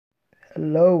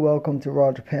Hello, welcome to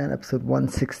Raw Japan, episode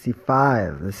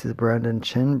 165. This is Brandon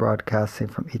Chin, broadcasting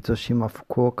from Itoshima,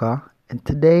 Fukuoka. And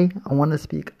today, I want to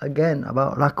speak again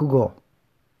about Rakugo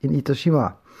in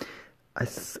Itoshima. I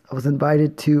was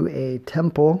invited to a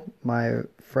temple. My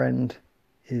friend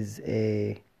is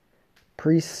a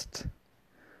priest,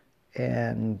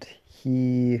 and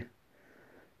he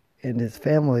and his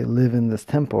family live in this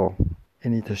temple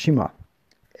in Itoshima.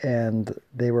 And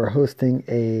they were hosting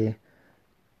a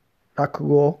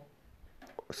Rakugo,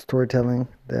 storytelling,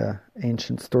 the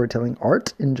ancient storytelling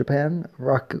art in Japan,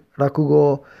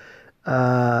 Rakugo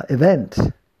event.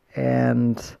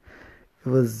 And it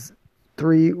was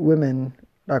 3 women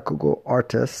Rakugo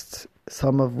artists,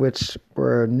 some of which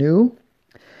were new,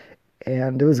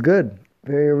 and it was good,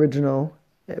 very original,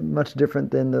 much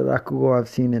different than the Rakugo I've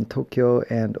seen in Tokyo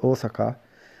and Osaka.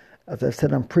 As I've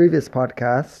said on previous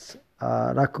podcasts,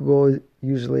 Rakugo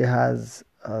usually has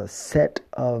a set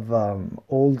of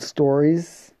old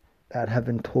stories that have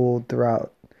been told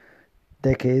throughout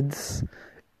decades,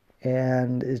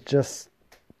 and it just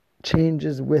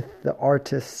changes with the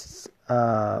artist's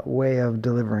way of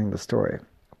delivering the story.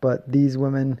 But these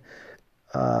women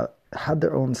had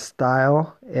their own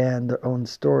style and their own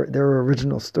story, their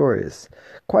original stories.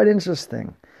 Quite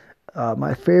interesting.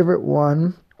 My favorite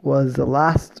one was the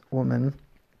last woman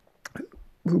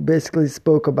who basically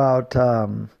spoke about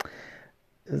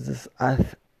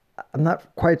I'm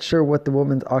not quite sure what the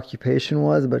woman's occupation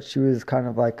was, but she was kind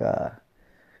of like a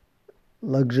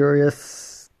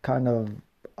luxurious, kind of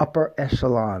upper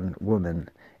echelon woman.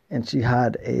 And she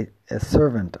had a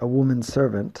servant, a woman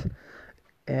servant.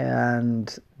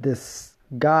 And this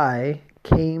guy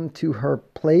came to her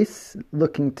place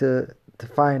looking to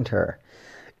find her.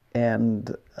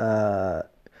 And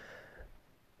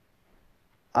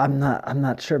I'm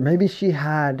not sure. Maybe she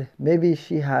had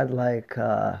like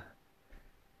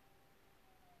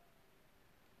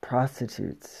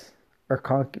prostitutes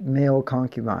or male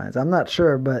concubines. I'm not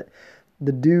sure, but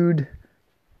the dude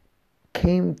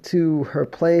came to her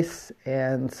place,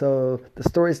 and so the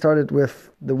story started with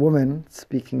the woman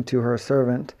speaking to her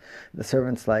servant. The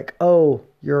servant's like, "Oh,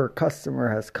 your customer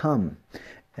has come."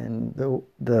 And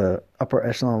the upper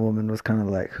echelon woman was kind of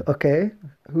like, "Okay,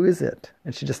 who is it?"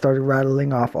 And she just started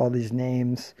rattling off all these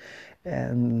names,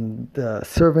 and the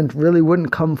servant really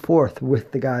wouldn't come forth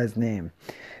with the guy's name.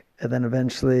 And then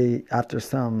eventually, after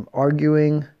some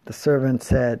arguing, the servant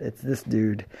said, "It's this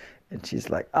dude." And she's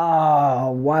like,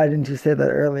 "Oh, why didn't you say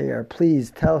that earlier? Please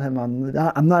tell him I'm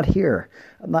not here.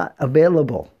 I'm not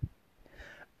available."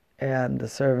 And the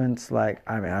servant's like,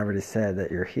 "I already said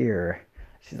that you're here."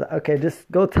 She's like, "Okay, just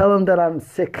go tell him that I'm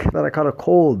sick, that I caught a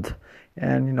cold,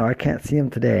 and, I can't see him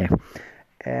today."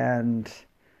 And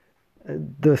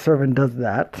the servant does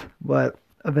that, but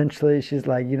eventually she's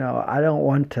like, "I don't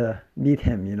want to meet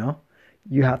him,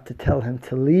 You have to tell him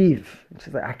to leave." And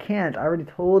she's like, "I can't. I already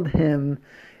told him,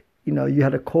 you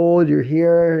had a cold, you're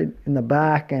here in the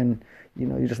back, and,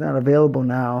 you're just not available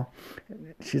now."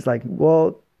 She's like,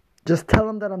 "Well, just tell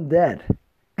him that I'm dead."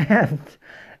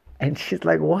 And she's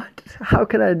like, "What? How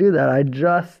can I do that? I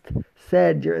just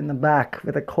said you're in the back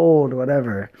with a cold,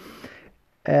 whatever."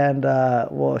 And,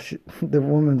 the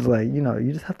woman's like,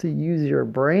 "You just have to use your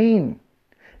brain."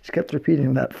 She kept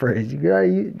repeating that phrase.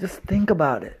 You just think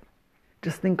about it.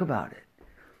 Just think about it.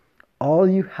 All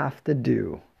you have to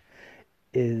do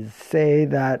is say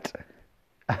that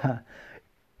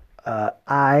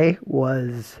I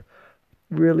was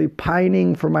really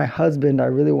pining for my husband. I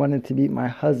really wanted to meet my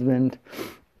husband.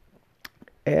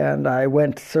 And I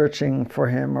went searching for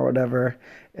him or whatever,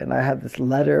 and I had this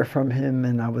letter from him,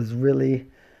 and I was really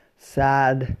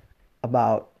sad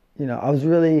about, I was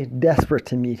really desperate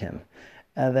to meet him.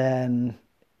 And then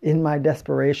in my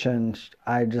desperation,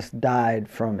 I just died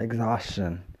from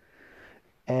exhaustion.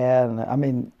 And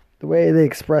the way they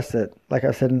express it, like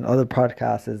I said in other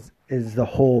podcasts, is the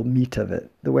whole meat of it.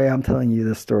 The way I'm telling you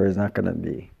this story is not going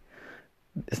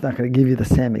to give you the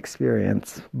same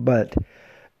experience, but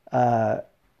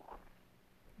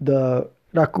the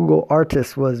Rakugo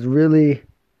artist was really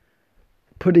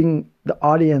putting the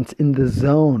audience in the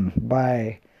zone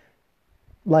by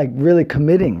really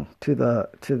committing to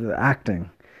the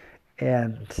acting.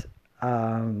 And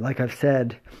like I've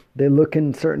said, they look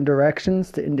in certain directions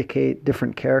to indicate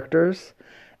different characters,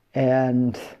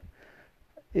 and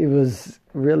it was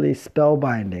really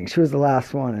spellbinding. She was the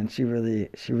last one, and she really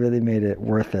made it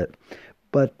worth it.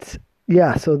 But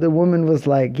yeah, so the woman was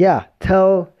like, "Yeah,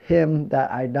 tell him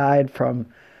that I died from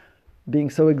being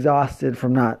so exhausted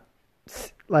from not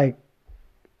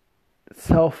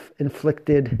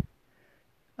self-inflicted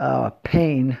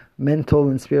pain, mental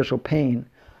and spiritual pain,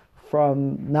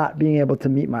 from not being able to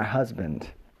meet my husband.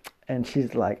 And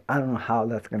she's like, I don't know how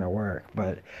that's going to work,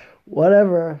 but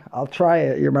whatever, I'll try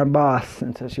it. You're my boss.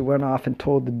 And so she went off and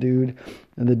told the dude,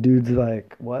 and the dude's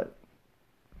like, what?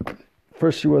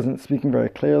 First, she wasn't speaking very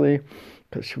clearly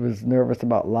because she was nervous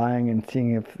about lying and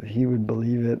seeing if he would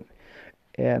believe it.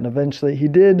 And eventually he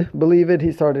did believe it.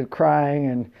 He started crying,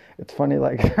 and it's funny,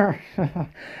 like,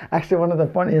 actually one of the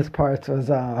funniest parts was,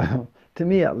 to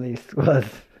me at least, was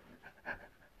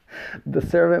the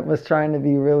servant was trying to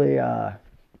be really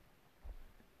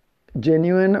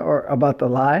genuine or about the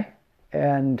lie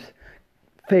and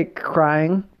fake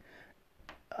crying.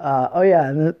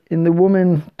 And the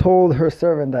woman told her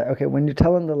servant that, okay, when you're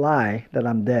telling the lie that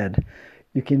I'm dead,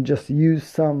 you can just use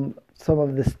some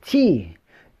of this tea,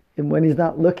 and when he's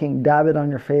not looking, dab it on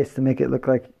your face to make it look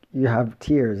like you have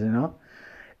tears, you know?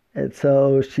 And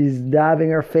so she's dabbing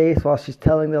her face while she's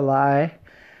telling the lie,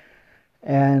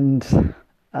 and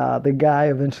the guy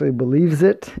eventually believes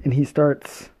it, and he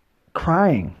starts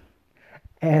crying.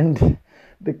 And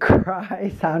the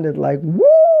cry sounded like, woo!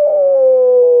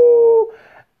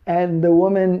 And the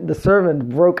woman, the servant,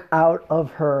 broke out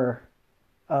of her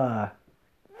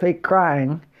fake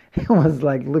crying and was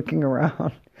like looking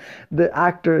around. The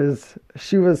actors,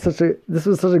 this was such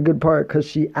a good part because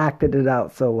she acted it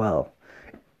out so well.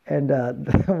 And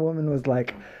the woman was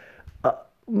like,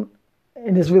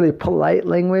 in this really polite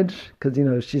language, because, you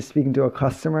know, she's speaking to a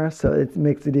customer, so it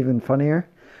makes it even funnier.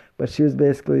 But she was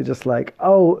basically just like,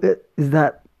 oh, is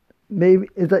that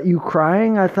you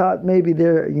crying? I thought maybe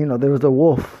there was a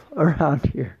wolf around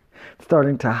here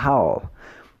starting to howl.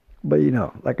 But, you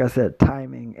know, like I said,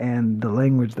 timing and the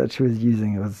language that she was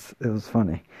using, it was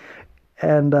funny.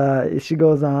 And she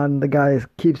goes on, the guy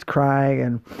keeps crying,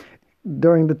 and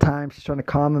during the time she's trying to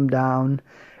calm him down,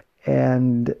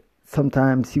 and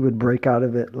sometimes he would break out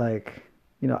of it, like,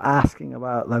 you know, asking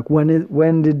about, like,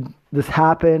 when did this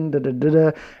happen,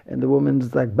 da-da-da-da, and the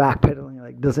woman's, like, backpedaling,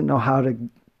 like, doesn't know how to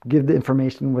give the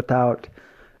information without,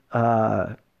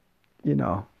 you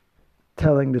know,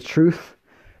 telling the truth.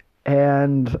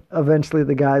 And eventually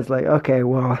the guy's like, okay,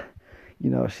 well,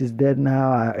 you know, she's dead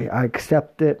now, I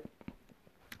accept it.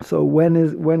 So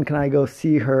when can I go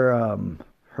see her,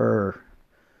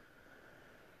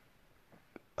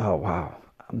 oh, wow.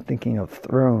 I'm thinking of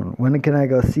throne. When can I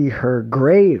go see her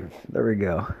grave? There we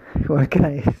go. When can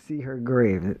I see her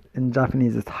grave? In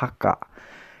Japanese, it's haka.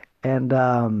 And,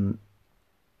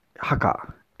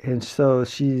 haka. And so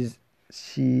she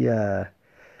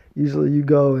usually you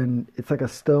go and it's like a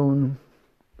stone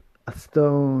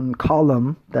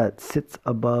column that sits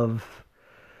above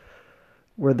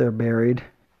where they're buried.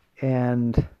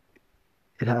 And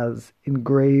it has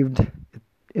engraved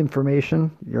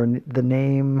information, the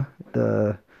name,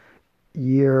 the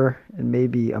year, and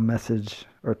maybe a message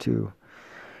or two.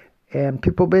 And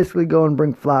people basically go and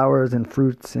bring flowers and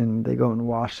fruits, and they go and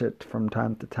wash it from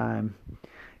time to time.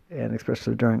 And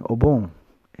especially during Obon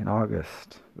in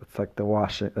August, it's like the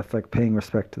washing. That's like paying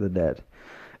respect to the dead.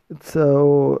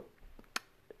 So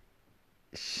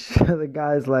the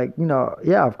guy's like, you know,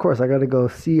 yeah, of course I got to go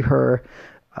see her.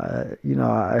 You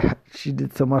know, she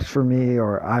did so much for me,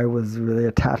 or I was really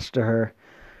attached to her.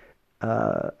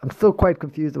 I'm still quite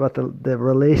confused about the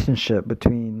relationship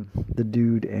between the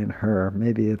dude and her.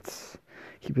 Maybe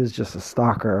he was just a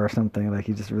stalker or something, like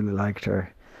he just really liked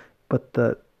her. But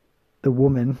the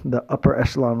woman, the upper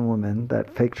echelon woman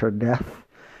that faked her death,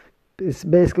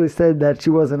 basically said that she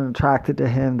wasn't attracted to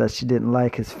him, that she didn't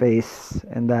like his face,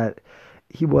 and that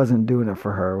he wasn't doing it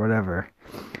for her, or whatever.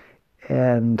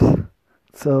 And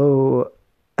so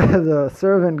the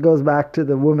servant goes back to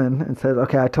the woman and says,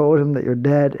 okay, I told him that you're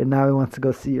dead, and now he wants to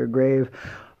go see your grave.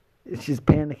 She's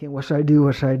panicking, what should I do,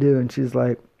 what should I do? And she's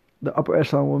like, the upper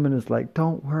echelon woman is like,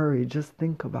 don't worry, just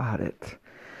think about it.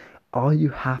 All you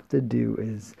have to do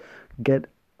is get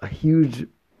a huge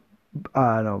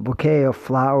bouquet of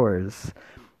flowers,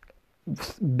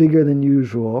 bigger than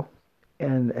usual,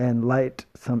 and light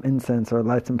some incense or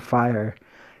light some fire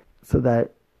so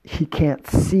that he can't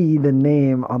see the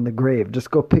name on the grave.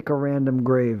 Just go pick a random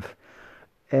grave.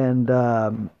 And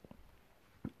when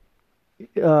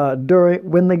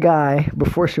the guy,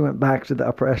 before she went back to the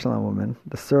upper echelon woman,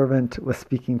 the servant was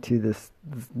speaking to this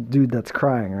dude that's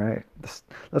crying, right?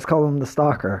 Let's call him the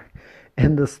stalker.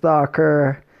 And the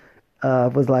stalker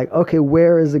was like, okay,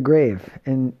 where is the grave?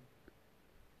 And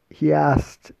he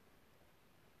asked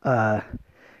the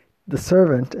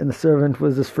servant, and the servant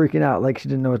was just freaking out, like she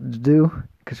didn't know what to do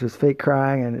because she was fake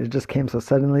crying, and it just came so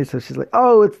suddenly. So she's like,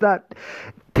 oh, it's that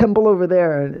temple over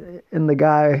there. And the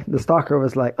guy, the stalker,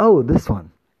 was like, oh, this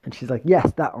one. And she's like,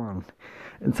 yes, that one.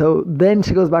 And so then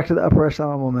she goes back to the upper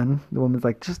echelon woman. The woman's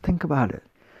like, just think about it.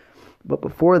 But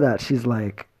before that, she's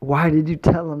like, why did you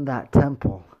tell him that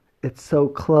temple? It's so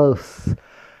close.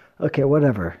 Okay,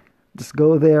 whatever. Just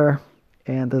go there,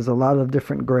 and there's a lot of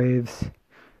different graves.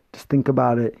 Just think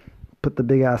about it. Put the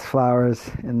big ass flowers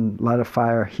and light a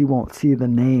fire. He won't see the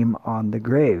name on the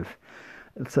grave.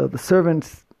 And so the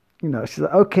servant, she's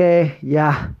like, okay,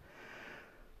 yeah,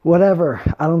 whatever.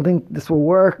 I don't think this will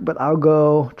work, but I'll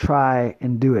go try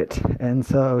and do it. And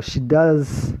so she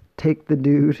does take the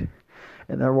dude,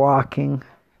 and they're walking,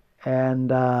 and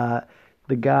the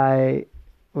guy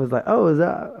was like, oh,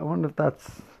 I wonder if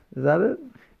is that it?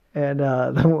 And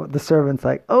the servant's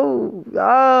like, oh,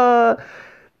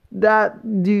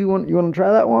 do you want to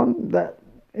try that one?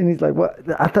 And he's like, what?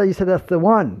 I thought you said that's the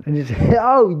one. And he's like,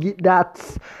 oh,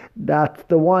 that's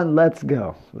the one. Let's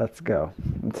go.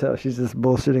 And so she's just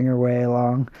bullshitting her way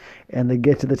along, and they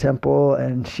get to the temple,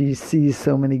 and she sees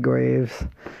so many graves,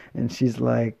 and she's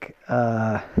like,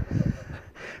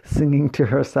 singing to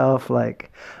herself,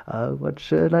 like, what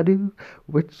should I do?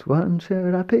 Which one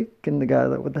should I pick? And the guy's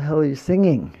like, what the hell are you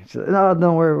singing? She's like, no,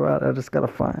 don't worry about it. I just gotta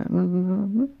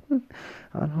find.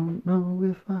 I don't know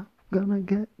if I'm gonna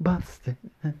get busted.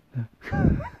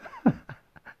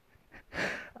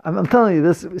 I'm telling you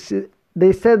this.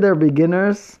 They said they're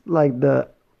beginners, like the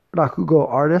Rakugo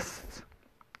artists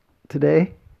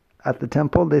today at the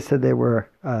temple. They said they were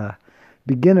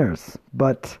beginners,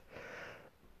 but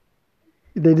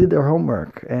they did their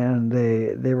homework, and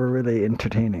they were really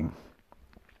entertaining.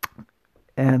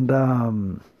 And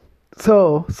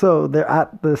so they're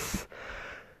at this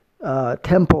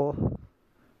temple,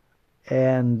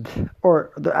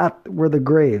 or they're at where the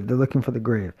grave. They're looking for the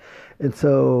grave, and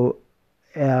so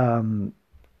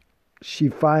she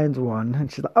finds one,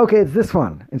 and she's like, okay, it's this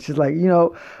one. And she's like,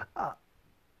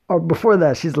 or before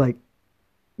that, she's like,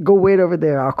 go wait over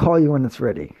there. I'll call you when it's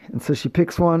ready. And so she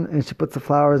picks one, and she puts the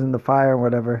flowers in the fire and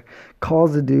whatever,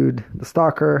 calls the dude, the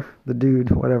stalker, the dude,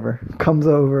 whatever, comes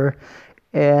over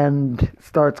and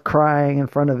starts crying in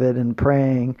front of it and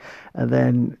praying. And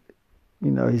then,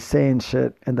 he's saying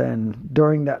shit. And then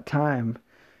during that time,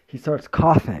 he starts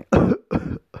coughing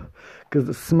because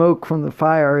the smoke from the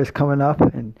fire is coming up.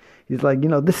 And he's like,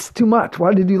 this is too much.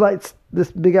 Why did you light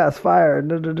this big ass fire?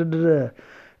 Da, da, da, da, da.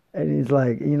 And he's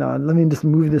like, let me just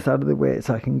move this out of the way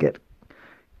so I can get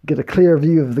a clear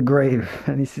view of the grave.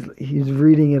 And he's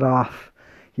reading it off.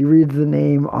 He reads the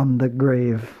name on the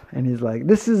grave, and he's like,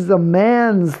 this is a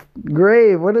man's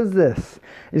grave. What is this?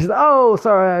 And she's like, oh,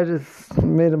 sorry, I just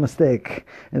made a mistake.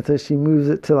 And so she moves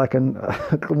it to like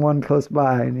one close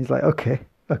by, and he's like, okay,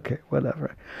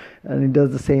 whatever. And he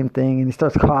does the same thing, and he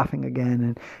starts coughing again,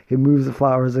 and he moves the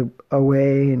flowers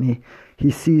away, and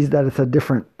he sees that it's a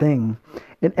different thing.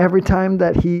 And every time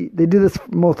that they do this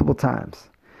multiple times.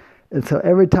 And so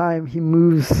every time he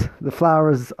moves the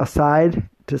flowers aside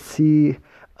to see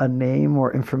a name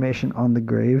or information on the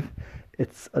grave,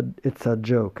 it's a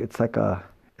joke. It's a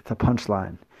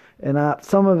punchline. And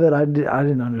some of it I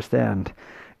didn't understand,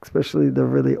 especially the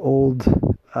really old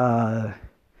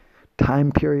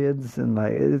time periods, and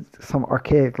like some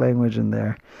archaic language in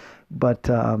there. But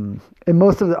and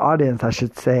most of the audience, I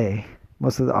should say,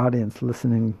 most of the audience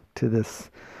listening to this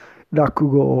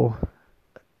Rakugo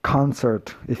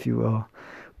concert, if you will,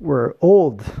 were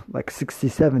old, like 60,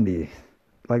 70.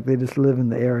 Like they just live in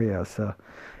the area. So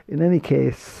in any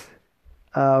case,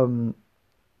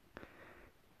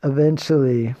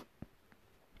 eventually,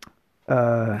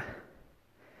 the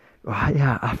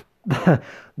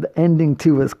ending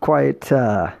too was quite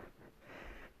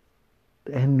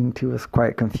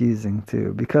confusing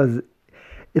too, because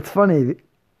it's funny.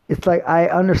 It's like I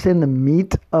understand the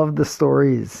meat of the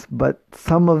stories, but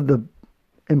some of the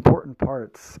important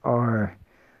parts are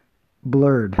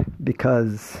blurred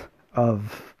because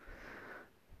of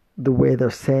the way they're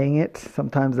saying it.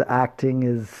 Sometimes the acting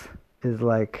is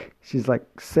like she's like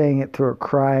saying it through a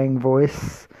crying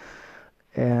voice,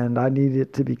 and I need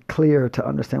it to be clear to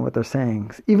understand what they're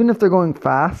saying. Even if they're going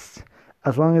fast,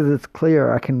 as long as it's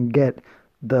clear, I can get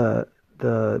the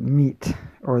meat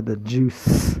or the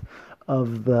juice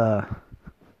of the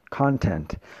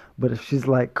content. But if she's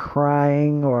like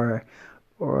crying or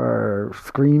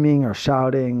screaming or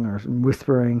shouting or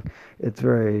whispering, it's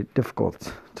very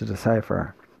difficult to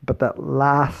decipher. But that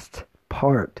last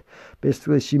part,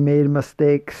 basically she made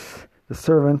mistakes. The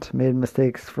servant made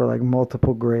mistakes for like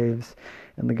multiple graves,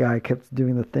 and the guy kept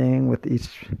doing the thing with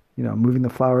each, moving the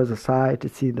flowers aside to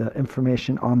see the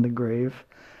information on the grave.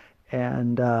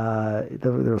 And there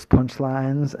was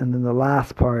punchlines, and then the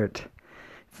last part,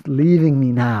 it's leaving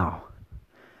me now.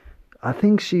 I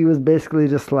think she was basically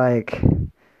just like,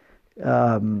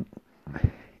 um,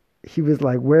 he was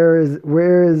like, where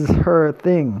is her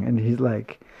thing? And he's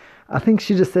like, I think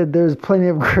she just said there's plenty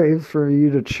of graves for you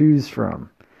to choose from.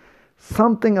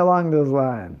 Something along those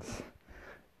lines.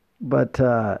 But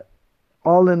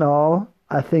all in all,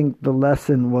 I think the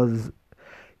lesson was,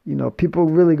 people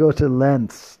really go to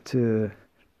lengths to,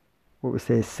 what we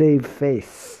say, save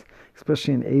face,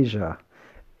 especially in Asia.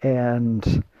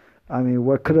 And I mean,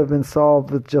 what could have been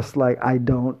solved with just like,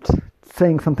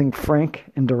 saying something frank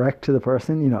and direct to the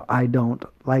person, I don't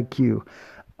like you.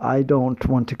 I don't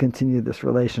want to continue this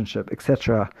relationship,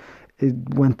 etc. It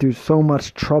went through so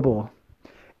much trouble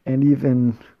and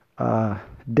even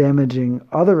damaging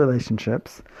other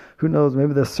relationships. Who knows,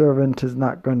 maybe the servant is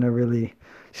not going to really,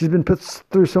 she's been put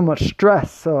through so much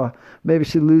stress, so maybe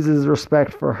she loses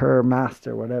respect for her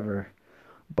master, whatever.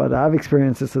 But I've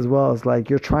experienced this as well. It's like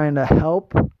you're trying to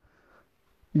help,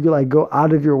 you like go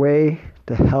out of your way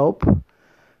to help,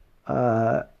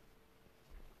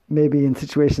 maybe in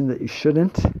situations that you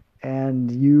shouldn't, and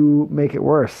you make it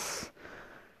worse.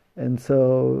 And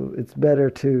so it's better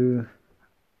to,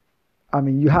 I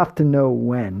mean, you have to know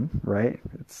when, right?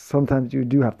 Sometimes you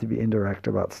do have to be indirect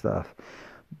about stuff.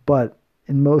 But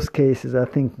in most cases, I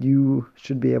think you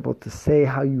should be able to say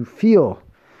how you feel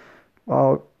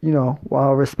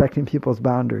while respecting people's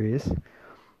boundaries.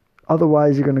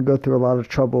 Otherwise, you're going to go through a lot of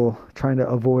trouble trying to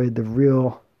avoid the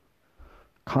real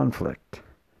conflict.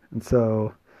 And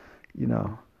so,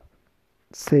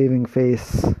 saving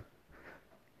face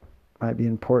might be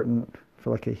important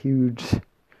for like a huge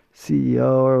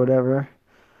CEO or whatever.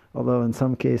 Although in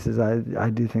some cases, I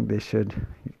do think they should,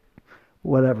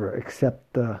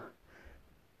 accept the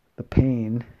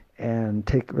pain and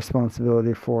take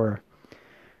responsibility for,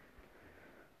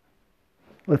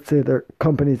 let's say, their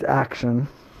company's action.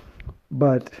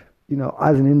 But,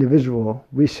 as an individual,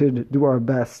 we should do our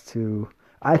best to,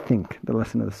 I think the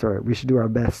lesson of the story, we should do our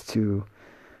best to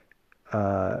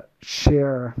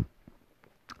share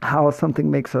how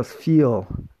something makes us feel,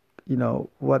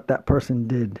 what that person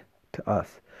did to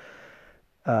us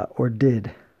or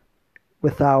did,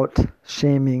 without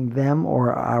shaming them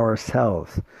or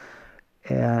ourselves.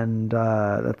 And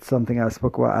that's something I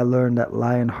spoke about. I learned at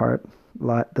the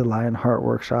Lionheart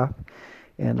workshop,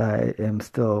 and I am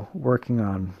still working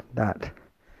on that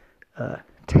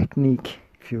technique,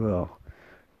 if you will,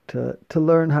 to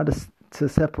learn how to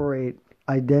separate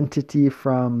identity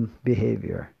from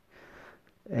behavior.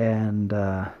 And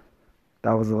that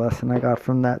was a lesson I got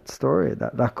from that story,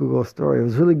 that Rakugo story. It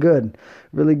was really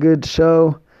good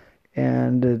show,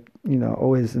 and it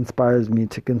always inspires me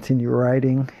to continue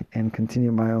writing and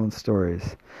continue my own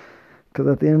stories. Because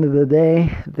at the end of the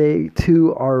day, they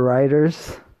too are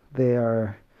writers. They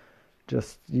are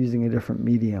just using a different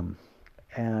medium.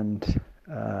 And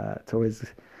it's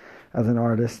always, as an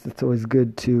artist, it's always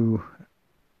good to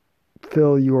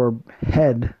fill your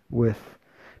head with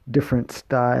different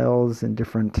styles and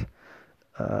different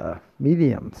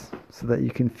mediums so that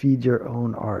you can feed your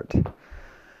own art.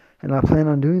 And I plan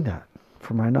on doing that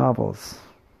for my novels.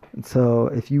 And so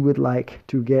if you would like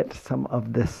to get some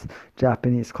of this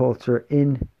Japanese culture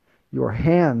in your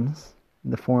hands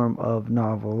in the form of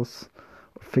novels,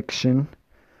 fiction,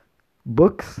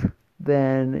 books,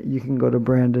 then you can go to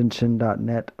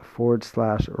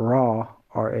brandonchin.net/raw,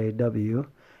 RAW,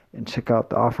 and check out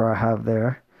the offer I have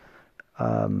there.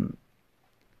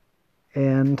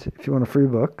 And if you want a free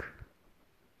book,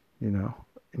 and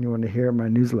you want to hear my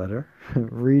newsletter,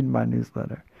 read my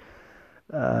newsletter,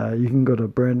 you can go to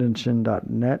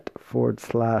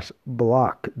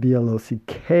brandonchin.net/block,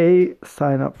 BLOCK,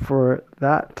 sign up for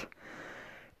that,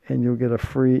 and you'll get a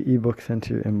free ebook sent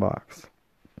to your inbox.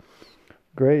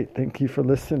 Great. Thank you for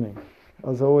listening.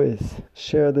 As always,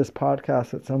 share this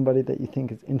podcast with somebody that you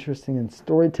think is interested in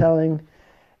storytelling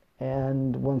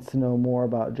and wants to know more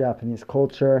about Japanese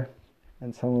culture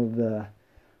and some of the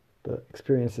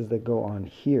experiences that go on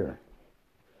here.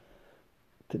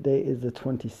 Today is the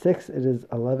 26th. It is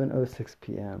 11:06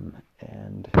 p.m.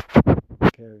 and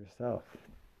take care of yourself.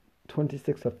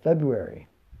 26th of February.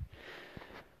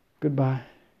 Goodbye.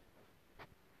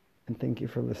 And thank you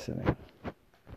for listening.